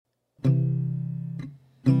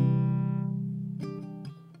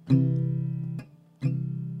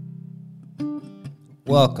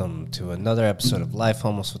Welcome to another episode of Life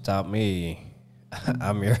Almost Without Me.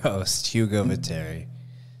 I'm your host, Hugo Viteri.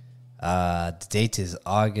 The date is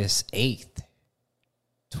August 8th,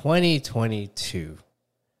 2022.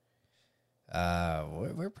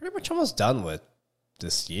 We're pretty much almost done with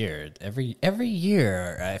this year. Every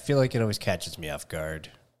year, I feel like it always catches me off guard.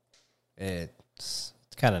 It's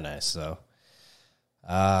kind of nice, though.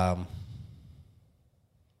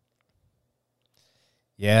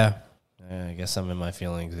 Yeah. I guess I'm in my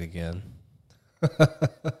feelings again.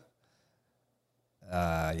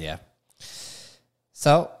 Yeah.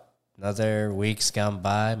 So, another week's gone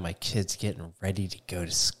by. My kid's getting ready to go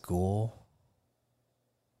to school.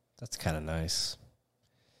 That's kind of nice.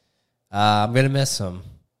 I'm going to miss him.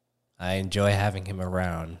 I enjoy having him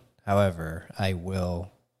around. However, I will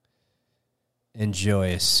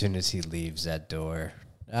enjoy as soon as he leaves that door.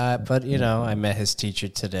 But, I met his teacher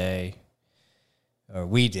today. Or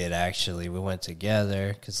we did, actually. We went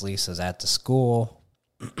together because Lisa's at the school.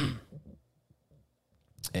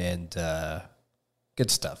 And good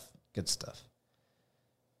stuff. Good stuff.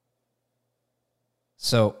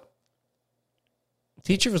 So,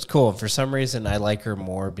 teacher was cool. For some reason, I like her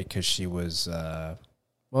more because she was,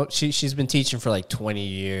 she's been teaching for like 20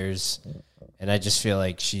 years. And I just feel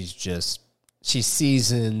like she's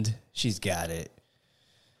seasoned. She's got it.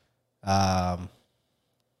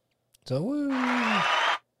 So, woo.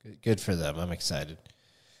 Good for them. I'm excited.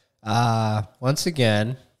 Once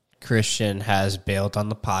again, Christian has bailed on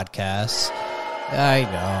the podcast.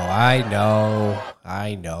 I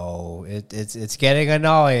know. It's getting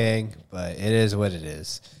annoying, but it is what it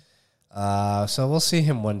is. So we'll see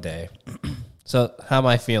him one day. So how am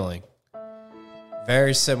I feeling?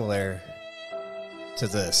 Very similar to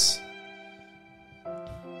this.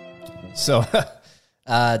 So,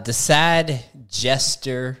 the sad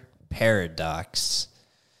jester paradox.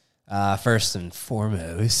 First and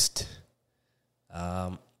foremost,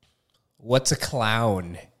 what's a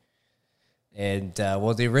clown? And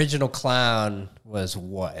the original clown was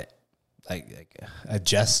what? Like a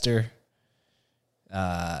jester.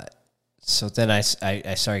 So then I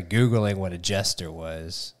started Googling what a jester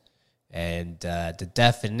was, and the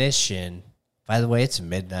definition. By the way, it's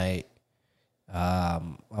midnight.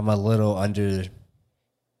 I'm a little under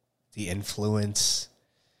the influence.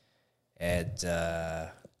 And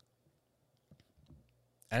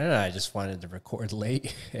I don't know, I just wanted to record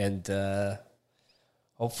late. And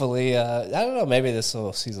hopefully, I don't know, maybe this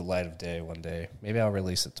will see the light of day one day. Maybe I'll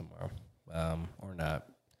release it tomorrow or not.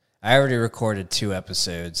 I already recorded 2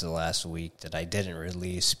 episodes the last week that I didn't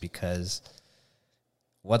release because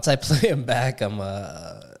once I play them back, I'm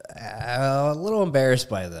a little embarrassed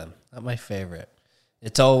by them. Not my favorite.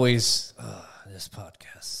 It's always, this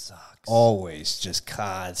podcast sucks. Always, just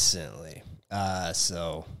constantly.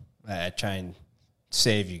 So I try and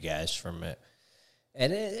save you guys from it.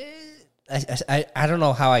 And I don't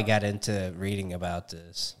know how I got into reading about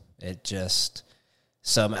this. It just,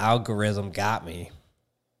 some algorithm got me.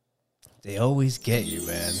 They always get you,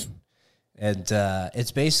 man. And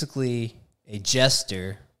it's basically a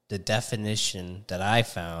jester. The definition that I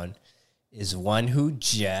found is one who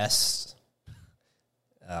jests.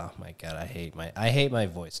 Oh my God, I hate my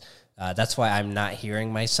voice. That's why I'm not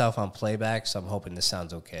hearing myself on playback, so I'm hoping this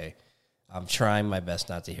sounds okay. I'm trying my best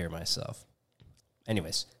not to hear myself.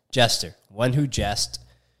 Anyways, jester, one who jests,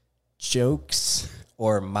 jokes,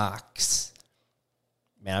 or mocks.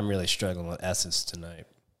 Man, I'm really struggling with S's tonight.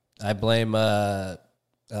 I blame all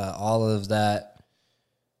of that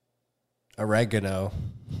oregano.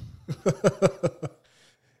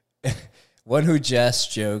 One who jests,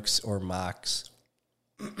 jokes, or mocks.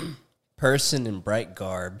 Person in bright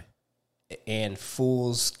garb and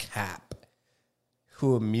fool's cap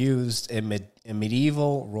who amused a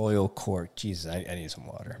medieval royal court. Jesus, I need some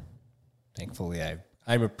water. Thankfully,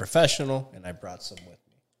 I'm a professional, and I brought some with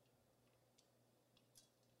me.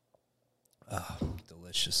 Oh,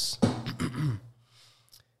 delicious.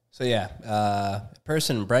 So, yeah, a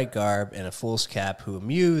person in bright garb and a fool's cap who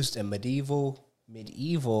amused a medieval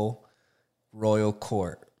royal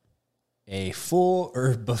court. A fool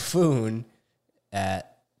or buffoon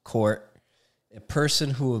at court, a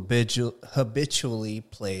person who habitually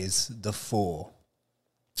plays the fool.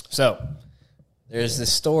 So, there's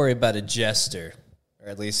this story about a jester, or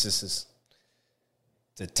at least this is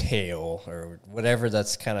the tale, or whatever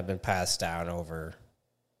that's kind of been passed down over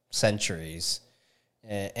centuries.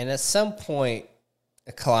 And at some point,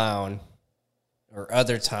 a clown, or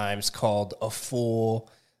other times called a fool,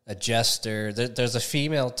 a jester, there's a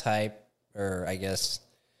female type, or I guess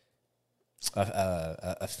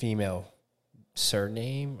a female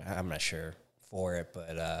surname. I'm not sure for it,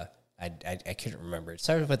 but I couldn't remember. It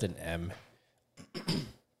started with an M.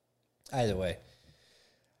 Either way.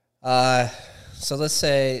 So let's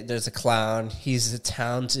say there's a clown. He's the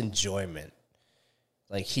town's enjoyment.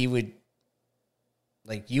 Like you would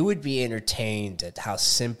be entertained at how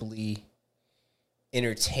simply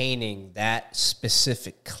entertaining that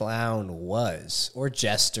specific clown was, or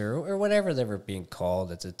jester, or whatever they were being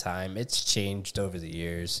called at the time. It's changed over the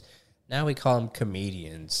years. Now we call them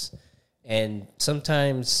comedians, and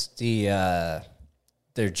sometimes their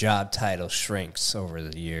job title shrinks over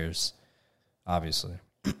the years. Obviously,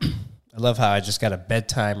 I love how I just got a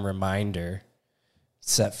bedtime reminder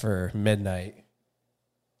set for midnight.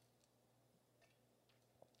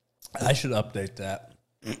 I should update that.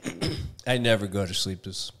 I never go to sleep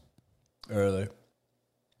this early.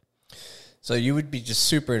 So you would be just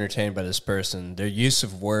super entertained by this person. Their use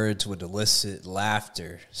of words would elicit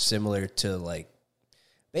laughter, similar to like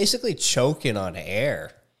basically choking on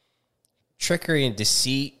air. Trickery and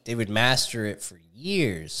deceit, they would master it for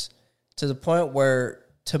years, to the point where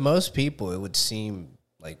to most people it would seem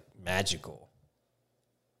like magical.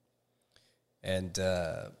 And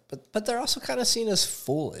but they're also kind of seen as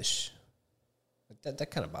foolish.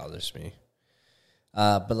 That kind of bothers me.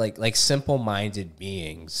 But like simple-minded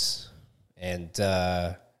beings, and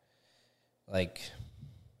they're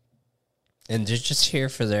just here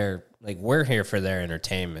for their, like, we're here for their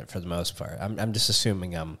entertainment for the most part. I'm just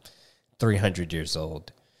assuming I'm 300 years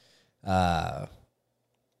old. And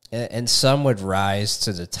some would rise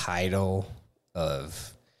to the title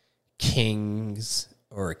of kings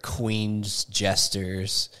or queens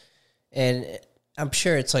jesters, and I'm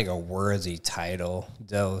sure it's like a worthy title,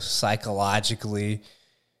 though psychologically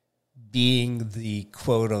being the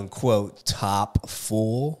quote-unquote top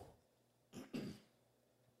fool,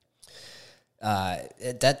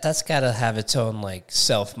 that's got to have its own like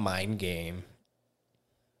self-mind game.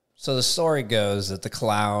 So the story goes that the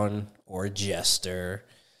clown or jester,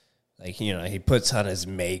 like, you know, he puts on his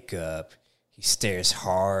makeup, he stares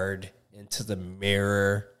hard into the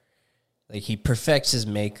mirror. Like, he perfects his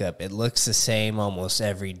makeup. It looks the same almost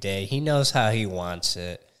every day. He knows how he wants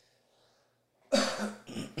it. I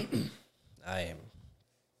am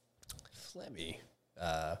phlegmy.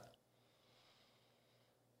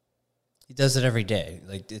 He does it every day.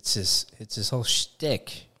 Like, it's his whole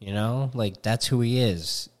shtick, you know? Like, that's who he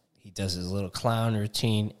is. He does his little clown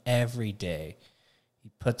routine every day. He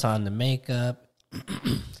puts on the makeup.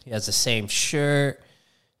 He has the same shirt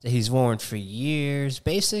that he's worn for years,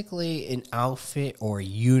 basically an outfit or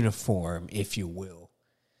uniform, if you will.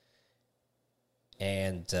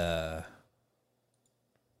 And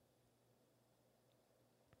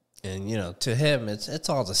you know, to him, it's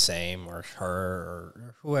all the same, or her,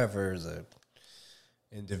 or whoever the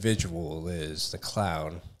individual is, the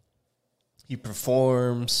clown. He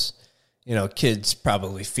performs. You know, kids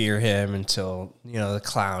probably fear him until, you know, the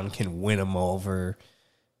clown can win them over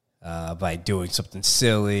by doing something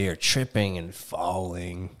silly or tripping and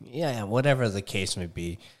falling. Yeah, whatever the case may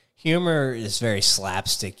be. Humor is very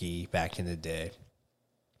slapsticky back in the day.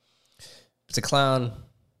 But the clown,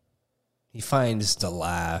 he finds the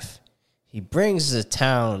laugh. He brings to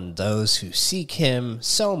town those who seek him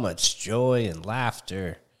so much joy and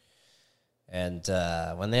laughter. And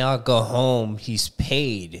when they all go home, he's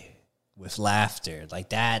paid with laughter. Like,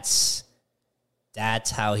 that's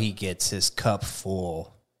how he gets his cup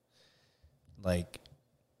full. Like,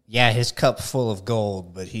 yeah, his cup full of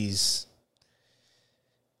gold, but it's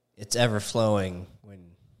ever flowing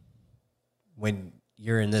when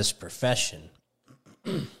you're in this profession.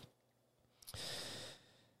 This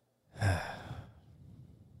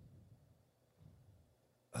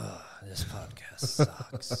podcast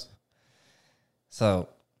sucks. So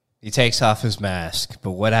he takes off his mask,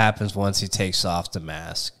 but what happens once he takes off the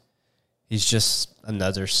mask? He's just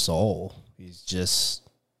another soul. He's just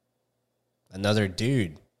another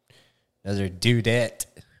dude, another dudette,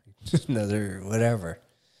 another whatever.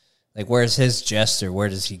 Like, where's his jester? Where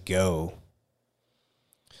does he go?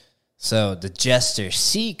 So the jester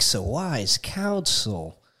seeks a wise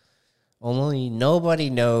counsel. Only nobody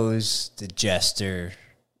knows the jester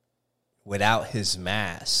without his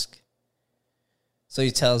mask. So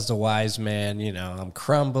he tells the wise man, you know, I'm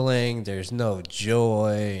crumbling, there's no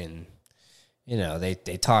joy, and, you know, they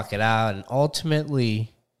talk it out, and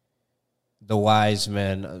ultimately the wise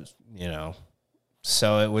man, you know,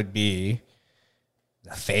 so it would be,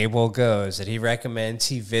 the fable goes that he recommends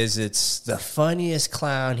he visits the funniest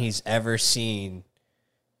clown he's ever seen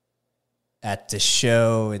at the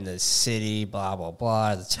show in the city, blah, blah,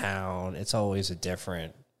 blah, the town. It's always a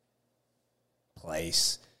different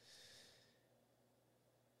place.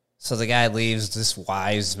 So the guy leaves this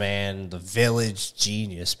wise man, the village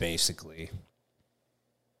genius, basically.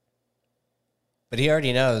 But he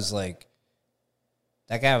already knows, like,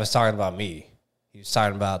 that guy was talking about me. He was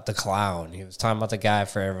talking about the clown. He was talking about the guy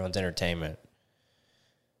for everyone's entertainment.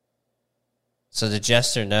 So the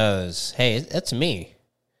jester knows, hey, it's me.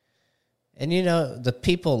 And, you know, the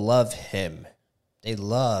people love him. They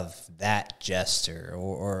love that jester.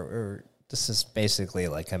 Or this is basically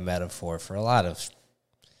like a metaphor for a lot of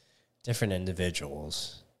different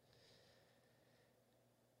individuals.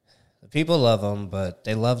 The people love him, but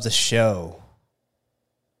they love the show.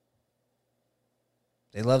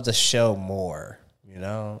 They love the show more, you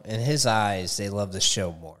know? In his eyes, they love the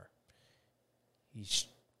show more. He's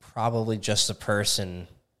probably just a person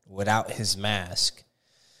without his mask.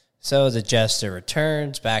 So the jester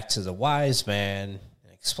returns back to the wise man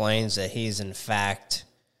and explains that he's in fact,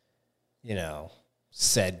 you know,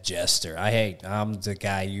 said jester. I'm the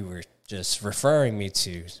guy you were just referring me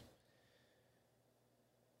to.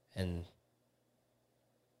 And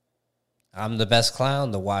I'm the best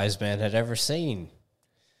clown the wise man had ever seen.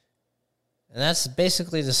 And that's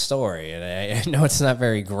basically the story. And I know it's not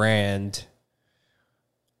very grand.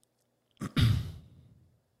 But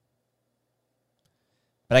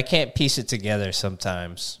I can't piece it together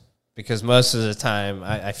sometimes. Because most of the time,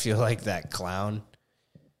 I feel like that clown.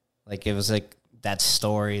 Like, it was like that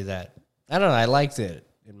story that, I don't know, I liked it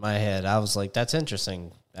in my head. I was like, that's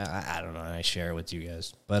interesting. I don't know, I share it with you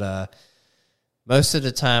guys. But most of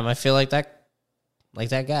the time, I feel like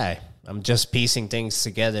that guy. I'm just piecing things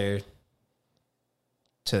together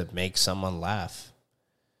to make someone laugh.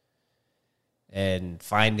 And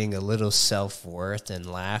finding a little self-worth and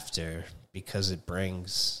laughter because it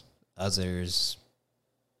brings others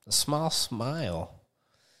a small smile.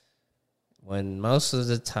 When most of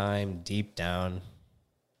the time, deep down,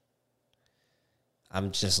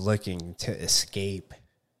 I'm just looking to escape.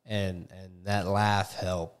 And that laugh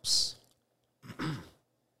helps.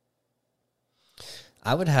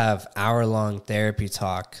 I would have hour-long therapy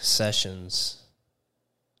talk sessions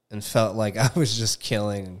and felt like I was just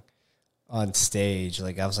killing on stage.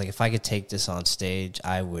 Like, I was like, if I could take this on stage,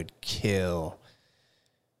 I would kill.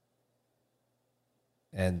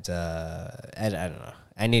 And I don't know.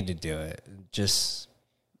 I need to do it. Just,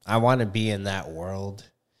 I want to be in that world.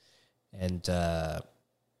 And I'm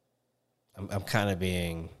kind of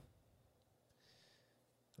being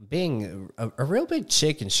a real big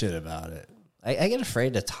chicken shit about it. I get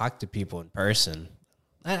afraid to talk to people in person.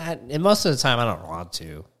 And most of the time, I don't want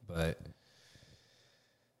to. But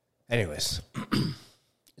anyways,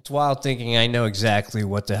 it's wild thinking I know exactly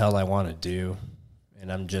what the hell I want to do,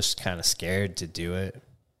 and I'm just kind of scared to do it.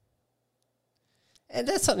 And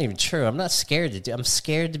that's not even true. I'm not scared to do. I'm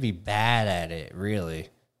scared to be bad at it, really.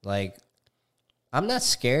 Like, I'm not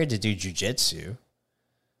scared to do jujitsu.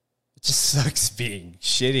 It just sucks being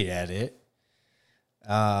shitty at it.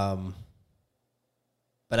 But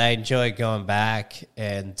I enjoy going back,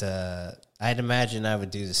 and I'd imagine I would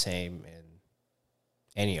do the same in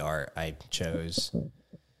any art I chose.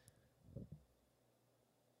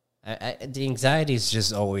 The anxiety is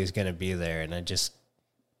just always going to be there, and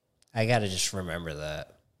I got to just remember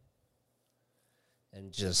that.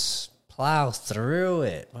 And just plow through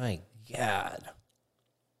it. My God.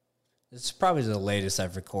 This is probably the latest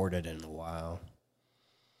I've recorded in a while.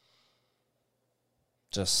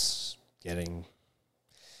 Just getting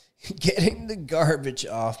the garbage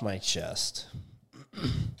off my chest.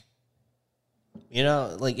 You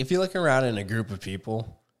know, like, if you look around in a group of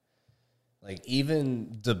people, like,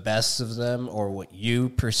 even the best of them, or what you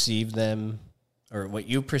perceive them, or what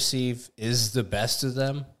you perceive is the best of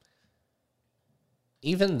them,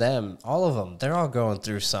 even them, all of them, they're all going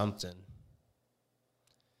through something.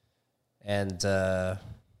 And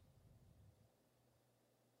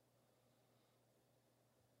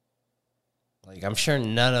like, I'm sure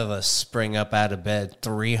none of us spring up out of bed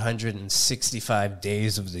 365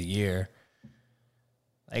 days of the year.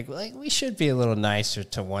 Like we should be a little nicer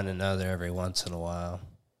to one another every once in a while.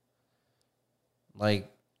 Like,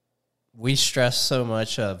 we stress so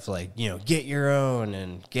much of, like, you know, get your own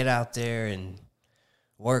and get out there and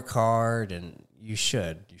work hard, and you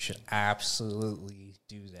should absolutely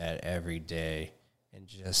do that every day and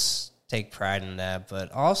just take pride in that.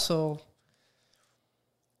 But also,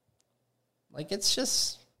 like, it's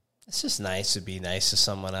just nice to be nice to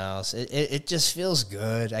someone else. It just feels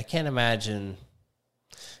good. I can't imagine.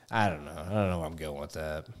 I don't know where I'm going with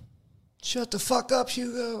that. Shut the fuck up,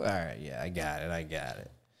 Hugo. All right, yeah, I got it.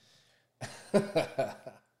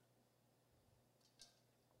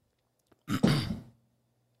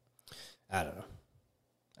 I don't know.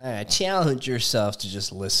 Challenge yourself to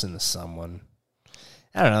just listen to someone.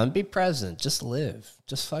 I don't know, and be present. Just live.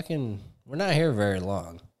 Just fucking, we're not here very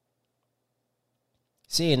long.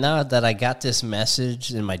 See, now that I got this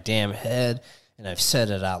message in my damn head, and I've said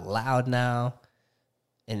it out loud now,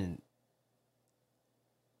 and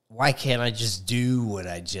why can't I just do what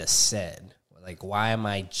I just said? Like, why am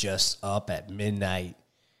I just up at midnight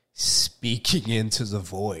speaking into the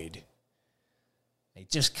void? Like,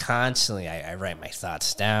 just constantly, I write my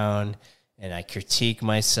thoughts down, and I critique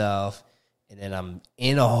myself, and then I'm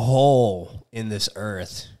in a hole in this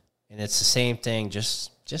earth, and it's the same thing,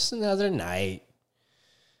 just another night.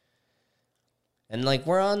 And, like,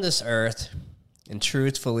 we're on this earth, and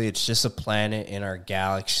truthfully, it's just a planet in our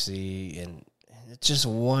galaxy, and it's just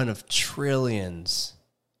one of trillions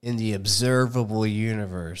in the observable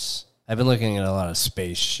universe. I've been looking at a lot of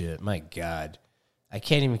space shit. My God. I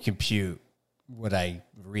can't even compute what I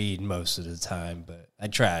read most of the time, but I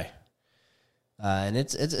try. And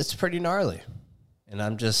it's pretty gnarly. And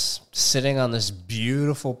I'm just sitting on this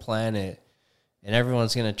beautiful planet, and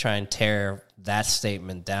everyone's going to try and tear that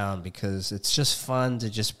statement down because it's just fun to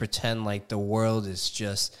just pretend like the world is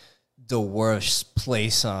just the worst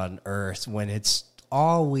place on earth when it's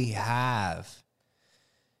all we have.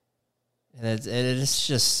 And it's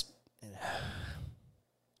just,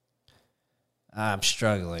 I'm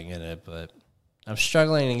struggling in it, but I'm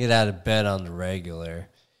struggling to get out of bed on the regular.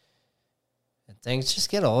 And things just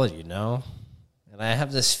get old, you know? And I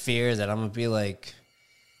have this fear that I'm going to be like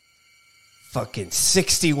fucking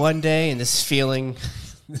 60 one day and this feeling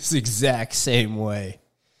this exact same way.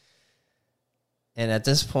 And at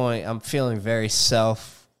this point, I'm feeling very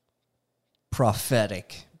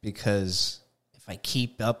self-prophetic because if I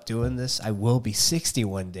keep up doing this, I will be 60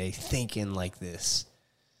 one day thinking like this.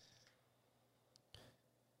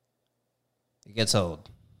 It gets old.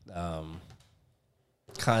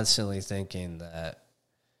 Constantly thinking that,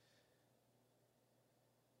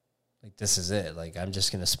 like, this is it. Like, I'm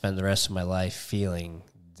just going to spend the rest of my life feeling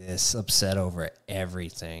this upset over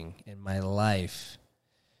everything in my life.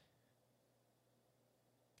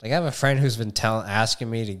 Like, I have a friend who's been asking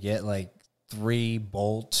me to get, like, 3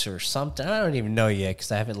 bolts or something. I don't even know yet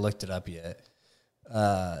because I haven't looked it up yet.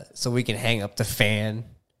 So we can hang up the fan.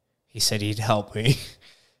 He said he'd help me.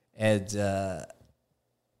 And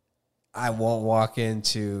I won't walk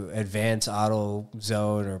into Advanced Auto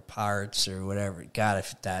Zone or Parts or whatever. God,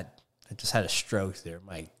 I just had a stroke there.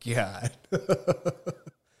 My God.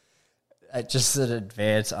 I just said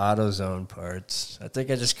Advanced AutoZone Parts. I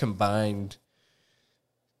think I just combined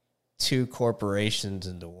 2 corporations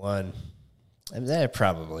into one. I mean, they're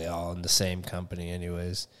probably all in the same company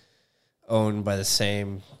anyways. Owned by the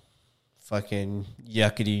same fucking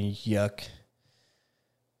yuckity yuck.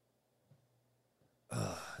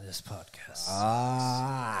 This podcast.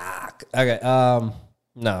 Okay.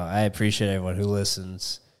 No, I appreciate everyone who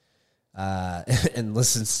listens. And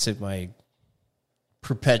listens to my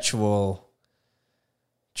perpetual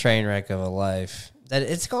train wreck of a life. That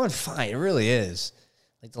it's going fine. It really is.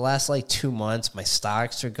 Like, the last, 2 months, my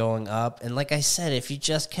stocks are going up. And like I said, if you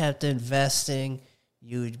just kept investing,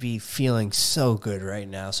 you would be feeling so good right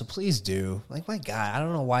now. So please do. Like, my God, I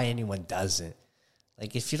don't know why anyone doesn't.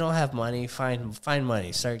 Like, if you don't have money, find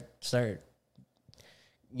money. Start.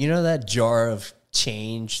 You know that jar of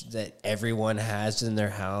change that everyone has in their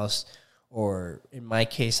house? Or in my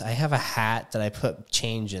case, I have a hat that I put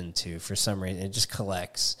change into for some reason. It just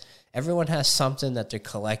collects. Everyone has something that they're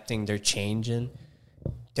collecting their change in.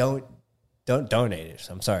 Don't donate it.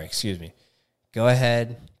 I'm sorry, excuse me. Go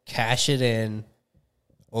ahead, cash it in,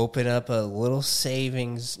 open up a little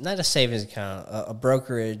savings, not a savings account, a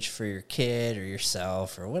brokerage for your kid or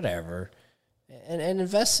yourself or whatever, and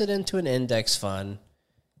invest it into an index fund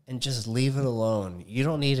and just leave it alone. You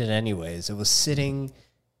don't need it anyways. It was sitting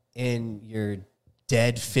in your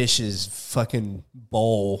dead fish's fucking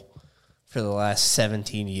bowl for the last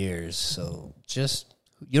 17 years. So just,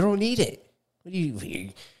 you don't need it. What do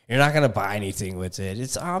you're not going to buy anything with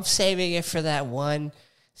it. I'm saving it for that one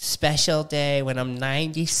special day when I'm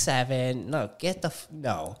 97. No.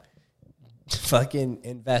 Fucking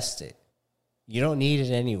invest it. You don't need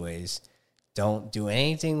it anyways. Don't do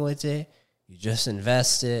anything with it. You just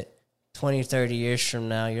invest it. 20, 30 years from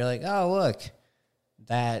now, you're like, oh, look,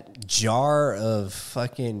 that jar of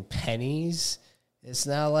fucking pennies is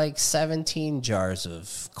now like 17 jars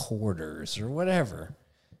of quarters or whatever.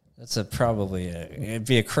 That's it'd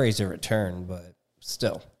be a crazy return, but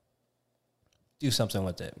still, do something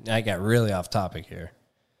with it. I got really off topic here.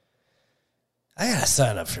 I gotta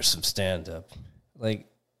sign up for some stand-up. Like,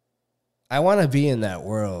 I want to be in that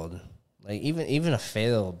world Like even a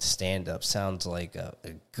failed stand up sounds like a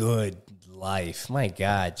good life. My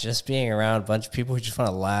God, just being around a bunch of people who just want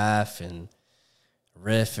to laugh and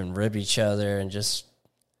riff and rib each other and just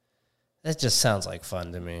that just sounds like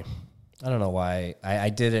fun to me. I don't know why I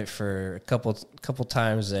did it for a couple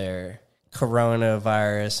times there.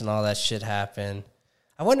 Coronavirus and all that shit happened.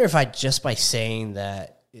 I wonder if I just by saying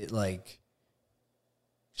that it like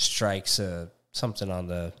strikes something on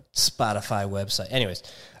the Spotify website. Anyways,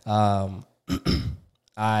 I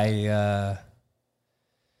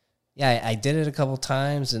did it a couple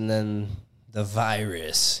times and then the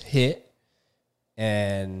virus hit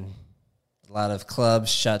and a lot of clubs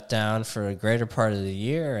shut down for a greater part of the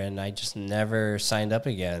year and I just never signed up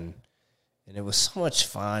again. And it was so much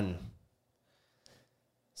fun.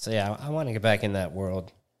 So yeah, I want to get back in that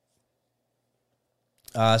world.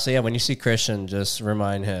 So yeah, when you see Christian, just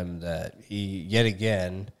remind him that he yet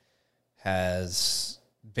again has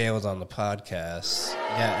bailed on the podcast.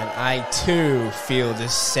 Yeah, and I too feel the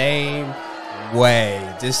same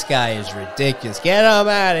way. This guy is ridiculous. Get him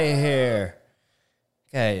out of here.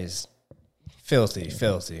 Guys, filthy.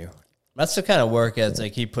 That's the kind of work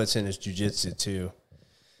ethic he puts in his jiu-jitsu too.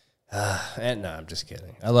 And no, I'm just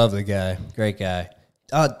kidding. I love the guy. Great guy.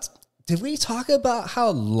 Did we talk about how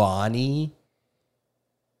Lonnie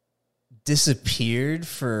disappeared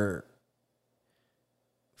for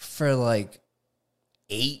like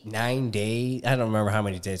 8-9 days? I don't remember how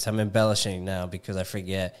many days. I'm embellishing now because I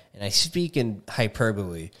forget. And I speak in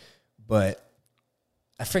hyperbole, but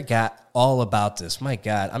I forgot all about this. My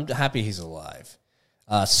God, I'm happy he's alive.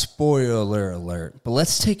 Spoiler alert. But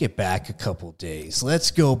let's take it back a couple days.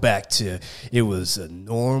 Let's go back to, it was a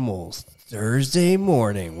normal Thursday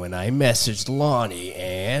morning when I messaged Lonnie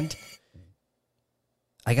and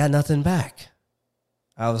I got nothing back.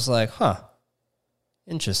 I was like,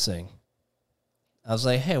 interesting. I was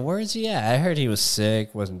like, hey, where is he at? I heard he was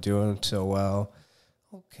sick, wasn't doing so well.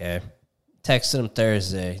 Okay. Texted him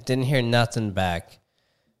Thursday. Didn't hear nothing back.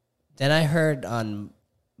 Then I heard on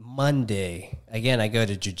Monday, again, I go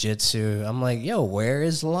to jiu-jitsu. I'm like, yo, where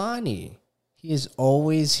is Lonnie? He is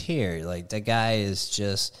always here. Like, the guy is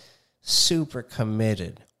just super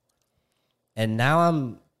committed. And now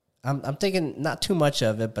I'm thinking not too much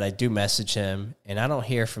of it, but I do message him, and I don't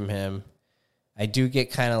hear from him. I do get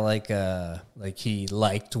kind of like he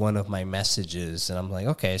liked one of my messages, and I'm like,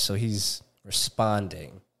 okay, so he's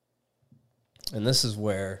responding. And this is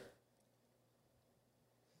where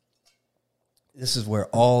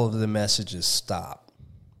all of the messages stop.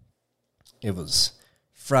 It was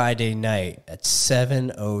Friday night at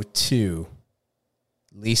 7:02.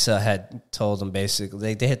 Lisa had told him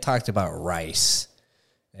basically, they had talked about rice.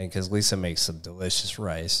 And because Lisa makes some delicious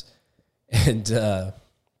rice. And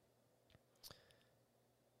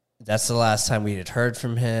that's the last time we had heard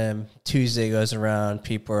from him. Tuesday goes around.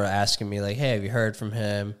 People are asking me, like, hey, have you heard from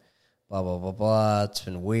him? Blah, blah, blah, blah. It's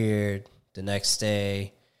been weird. The next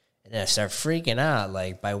day. And then I start freaking out.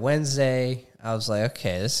 Like, by Wednesday, I was like,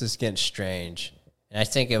 okay, this is getting strange. And I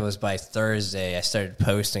think it was by Thursday I started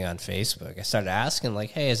posting on Facebook. I started asking,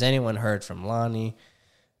 like, hey, has anyone heard from Lonnie?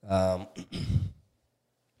 I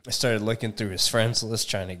started looking through his friends list,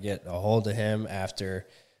 trying to get a hold of him after,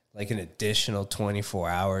 like, an additional 24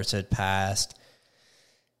 hours had passed.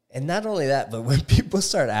 And not only that, but when people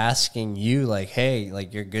start asking you, like, hey,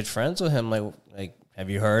 like, you're good friends with him, like have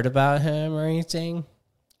you heard about him or anything?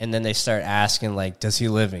 And then they start asking, like, does he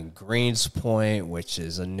live in Greenspoint, which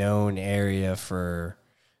is a known area for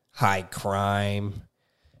high crime?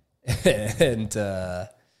 And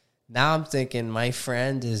now I'm thinking my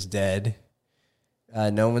friend is dead.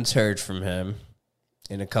 No one's heard from him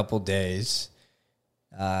in a couple days.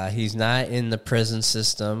 He's not in the prison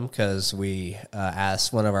system because we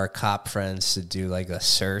asked one of our cop friends to do, like, a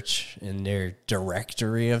search in their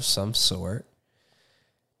directory of some sort.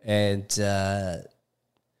 And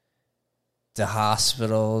the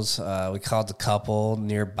hospitals, we called the couple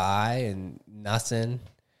nearby and nothing.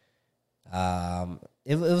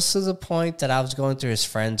 It was to the point that I was going through his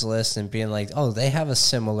friends list and being like, oh, they have a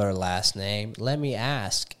similar last name. Let me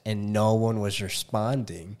ask. And no one was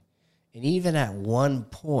responding. And even at one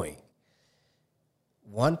point,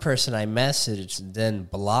 one person I messaged then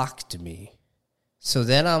blocked me. So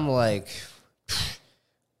then I'm like,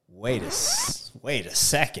 wait a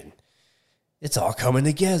second. It's all coming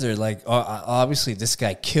together. Like, obviously, this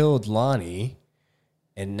guy killed Lonnie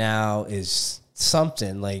and now is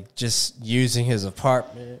something, like, just using his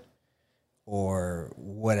apartment or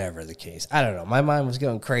whatever the case. I don't know. My mind was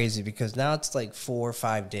going crazy because now it's like 4 or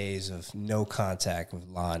 5 days of no contact with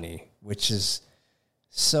Lonnie, which is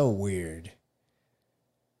so weird.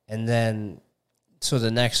 And then so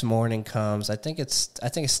the next morning comes. I think it's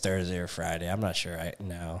Thursday or Friday. I'm not sure right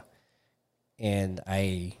now. And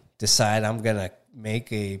I decide I'm going to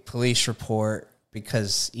make a police report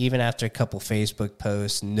because even after a couple Facebook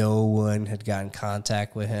posts, no one had gotten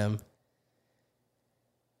contact with him.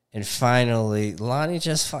 And finally, Lonnie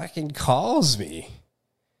just fucking calls me.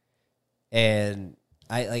 And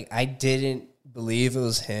I didn't believe it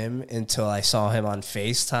was him until I saw him on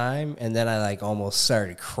FaceTime. And then I almost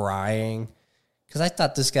started crying because I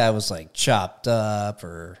thought this guy was chopped up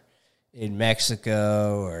or in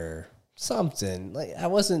Mexico or something. I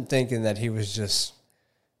wasn't thinking that he was just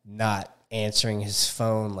not answering his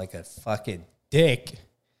phone like a fucking dick.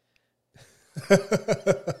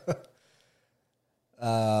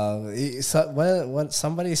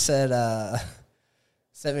 Somebody said,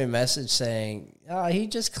 sent me a message saying, "Oh, he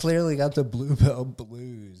just clearly got the Bluebell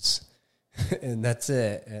Blues," and that's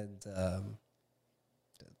it. And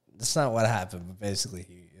that's not what happened. But basically,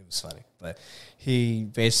 it was funny. But he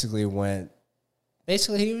basically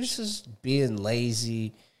he was just being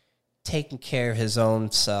lazy, taking care of his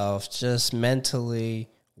own self, just mentally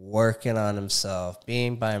working on himself,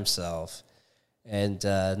 being by himself. And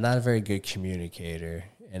not a very good communicator.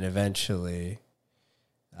 And eventually,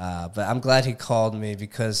 but I'm glad he called me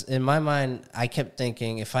because in my mind, I kept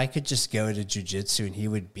thinking if I could just go to jiu-jitsu and he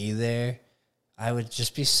would be there, I would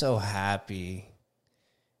just be so happy.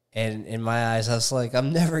 And in my eyes, I was like,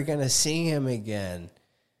 I'm never going to see him again.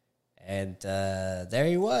 And there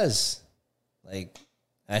he was.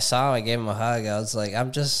 I saw him, I gave him a hug. I was like,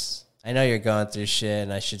 I know you're going through shit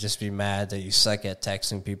and I should just be mad that you suck at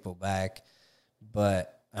texting people back.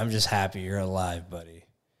 But I'm just happy you're alive, buddy.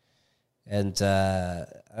 And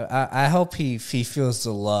I hope he feels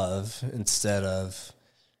the love instead of,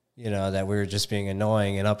 that we were just being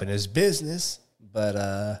annoying and up in his business.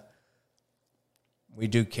 But we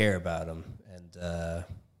do care about him. And,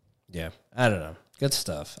 yeah, I don't know. Good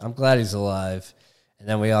stuff. I'm glad he's alive. And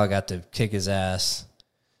then we all got to kick his ass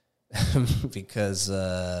because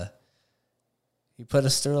he put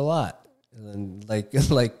us through a lot. And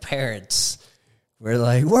like parents. We're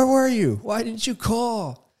like, where were you? Why didn't you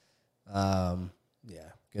call?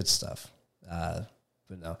 Yeah, good stuff. But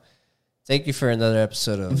no. Thank you for another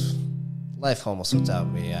episode of Life Almost Without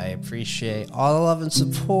Me. I appreciate all the love and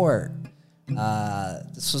support.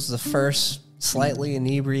 This was the first slightly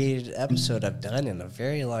inebriated episode I've done in a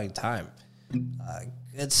very long time.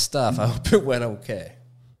 Good stuff. I hope it went okay.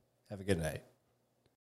 Have a good night.